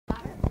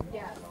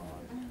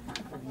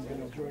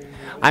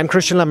I'm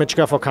Christian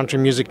Lamitschka for Country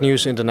Music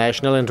News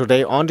International, and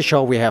today on the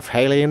show we have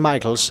Haley and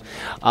Michaels.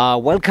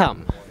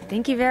 Welcome.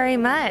 Thank you very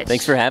much.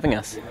 Thanks for having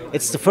us.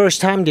 It's the first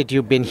time that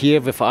you've been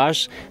here with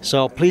us,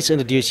 so please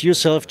introduce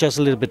yourself just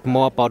a little bit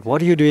more about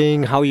what are you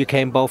doing, how you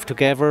came both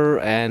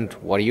together, and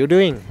what are you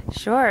doing?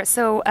 Sure.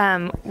 So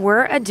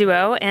we're a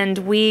duo, and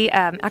we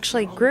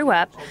actually grew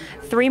up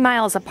 3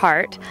 miles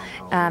apart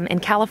in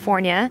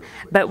California,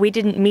 but we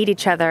didn't meet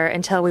each other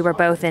until we were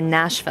both in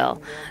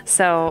Nashville.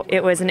 So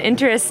it was an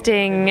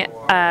interesting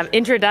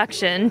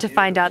introduction to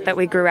find out that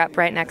we grew up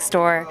right next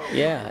door.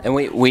 Yeah, and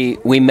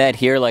we met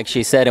here, like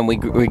she said, and we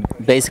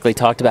basically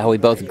talked about how we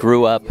both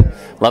grew up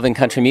loving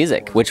country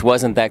music, which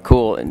wasn't that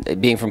cool,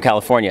 being from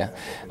California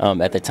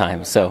at the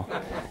time. So,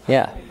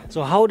 yeah.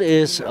 So how it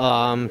is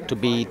to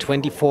be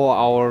 24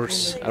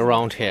 hours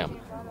around here?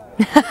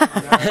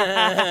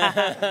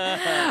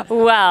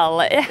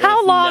 Well,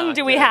 how long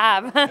do we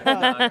have?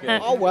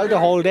 Oh, well, the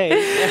whole day.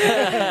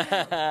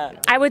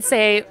 I would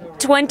say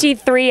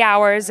 23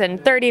 hours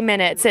and 30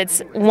 minutes.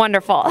 It's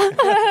wonderful.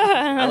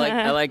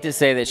 I like to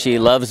say that she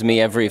loves me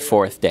every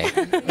fourth day.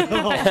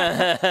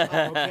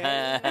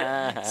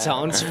 Okay.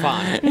 Sounds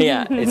fun.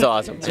 Yeah, it's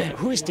awesome. So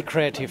who is the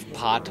creative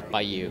part by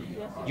you?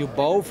 You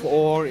both,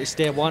 or is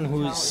there one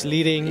who's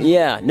leading?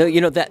 Yeah, no, you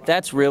know,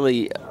 that's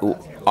really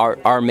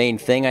our main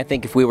thing, I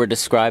think, if we were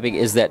describing,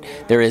 is that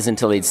there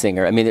isn't a lead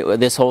singer. I mean,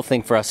 this whole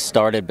thing for us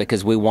started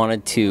because we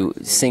wanted to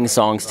sing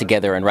songs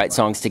together and write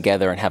songs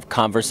together and have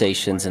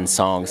conversations and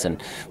songs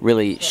and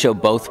really show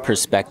both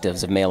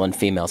perspectives of male and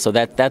female. So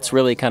that's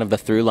really kind of the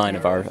through line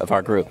of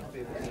our group.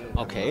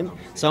 Okay,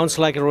 sounds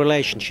like a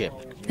relationship.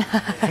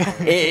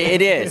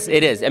 It is.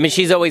 I mean,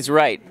 she's always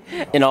right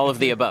in all of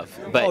the above.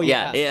 But oh,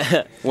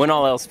 yeah, when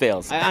all else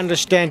fails. I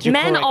understand you.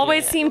 Men correctly.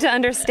 always seem to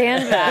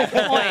understand that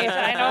point.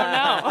 I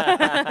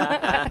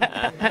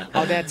don't know.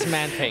 Oh, that's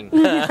man thing.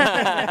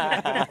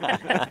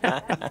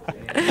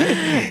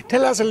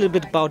 Tell us a little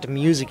bit about the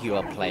music you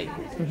are playing.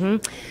 Mm-hmm.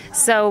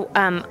 So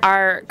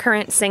our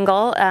current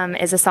single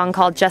is a song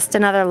called Just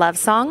Another Love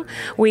Song.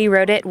 We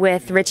wrote it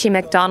with Richie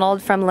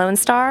McDonald from Lone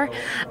Star.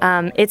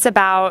 It's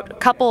about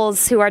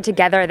couples who are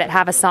together that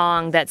have a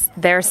song that's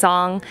their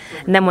song,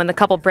 and then when the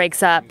couple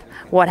breaks up,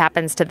 what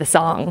happens to the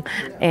song?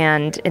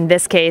 And in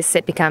this case,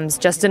 it becomes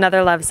Just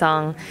Another Love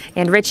Song,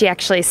 and Richie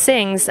actually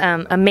sings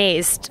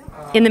Amazed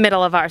in the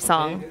middle of our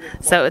song.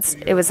 So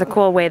it was a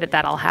cool way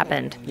that all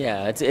happened.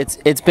 Yeah,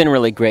 it's been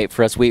really great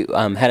for us. We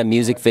had a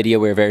music video.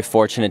 We were very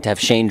fortunate to have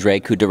Shane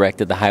Drake, who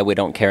directed the Highway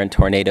Don't Care and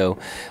Tornado,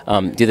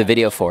 do the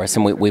video for us,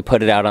 and we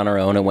put it out on our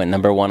own and went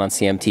 #1 on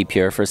CMT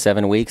Pure for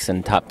 7 weeks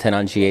and top 10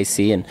 on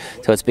GAC, and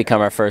so it's become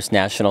our first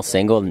national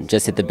single and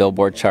just hit the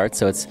Billboard chart.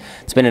 So it's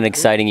been an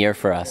exciting year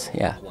for us.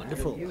 Yeah.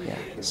 Wonderful. Yeah.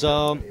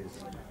 So,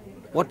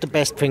 what's the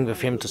best thing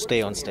with him to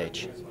stay on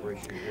stage?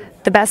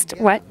 The best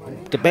what?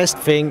 The best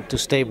thing to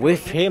stay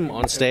with him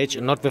on stage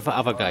and not with the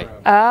other guy.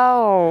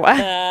 Oh.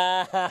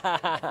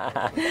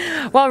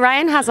 Well,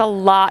 Ryan has a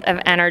lot of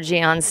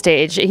energy on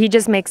stage. He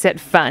just makes it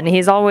fun.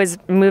 He's always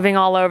moving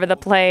all over the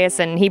place,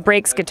 and he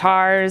breaks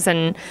guitars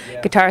and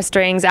guitar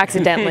strings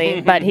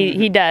accidentally, but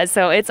he does.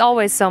 So it's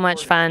always so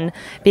much fun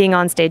being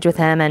on stage with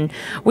him, and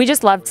we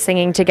just loved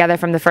singing together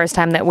from the first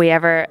time that we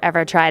ever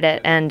tried it,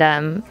 and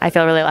I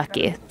feel really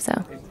lucky.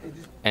 So.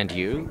 And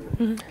you?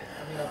 Mm-hmm.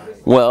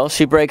 Well,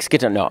 she breaks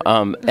guitar. No,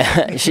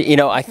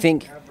 I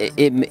think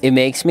it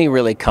makes me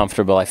really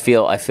comfortable. I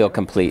feel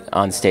complete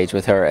on stage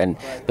with her, and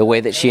the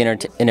way that she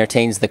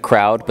entertains the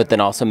crowd, but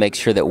then also makes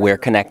sure that we're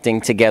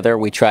connecting together.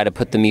 We try to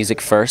put the music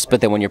first,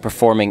 but then when you're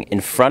performing in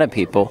front of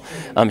people,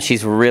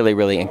 she's really,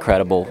 really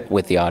incredible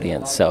with the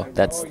audience. So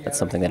that's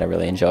something that I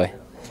really enjoy.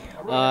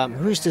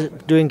 Who's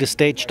doing the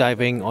stage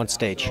diving on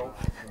stage?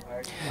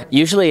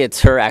 Usually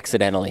it's her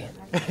accidentally.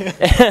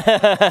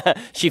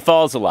 She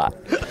falls a lot.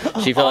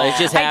 It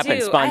just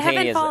happens spontaneously. I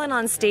haven't fallen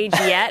on stage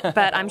yet,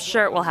 but I'm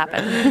sure it will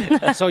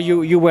happen. So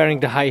you wearing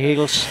the high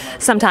heels?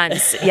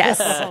 Sometimes, yes.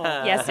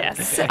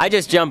 Yes. I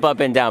just jump up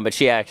and down, but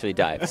she actually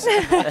dives.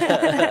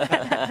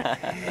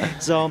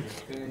 So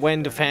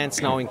when the fans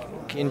now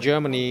in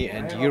Germany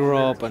and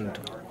Europe and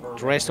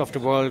the rest of the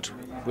world,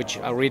 which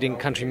are reading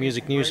Country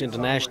Music News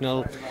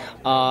International,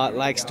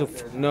 likes to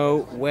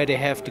know where they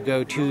have to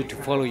go to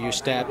follow your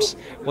steps,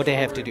 what they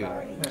have to do.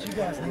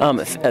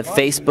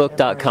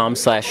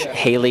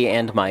 Facebook.com/Haley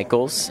and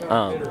Michaels.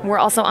 We're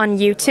also on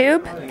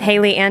YouTube,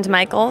 Haley and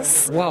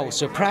Michaels. Wow,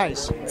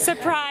 surprise.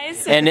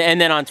 Surprise. And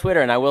then on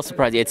Twitter, and I will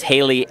surprise you, it's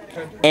Haley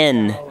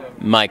N.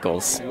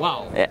 Michaels.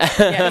 Wow. Yes.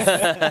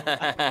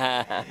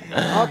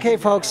 Okay,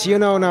 folks, you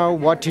know now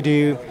what to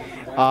do.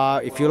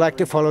 If you like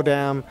to follow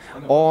them,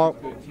 or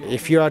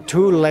if you are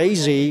too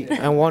lazy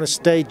and want to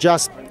stay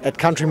just at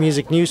Country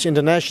Music News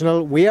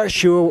International, we are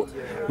sure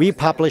we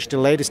publish the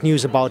latest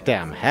news about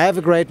them. Have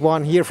a great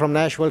one here from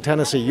Nashville,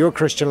 Tennessee. You're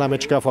Christian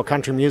Lamitschka for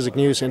Country Music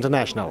News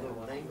International.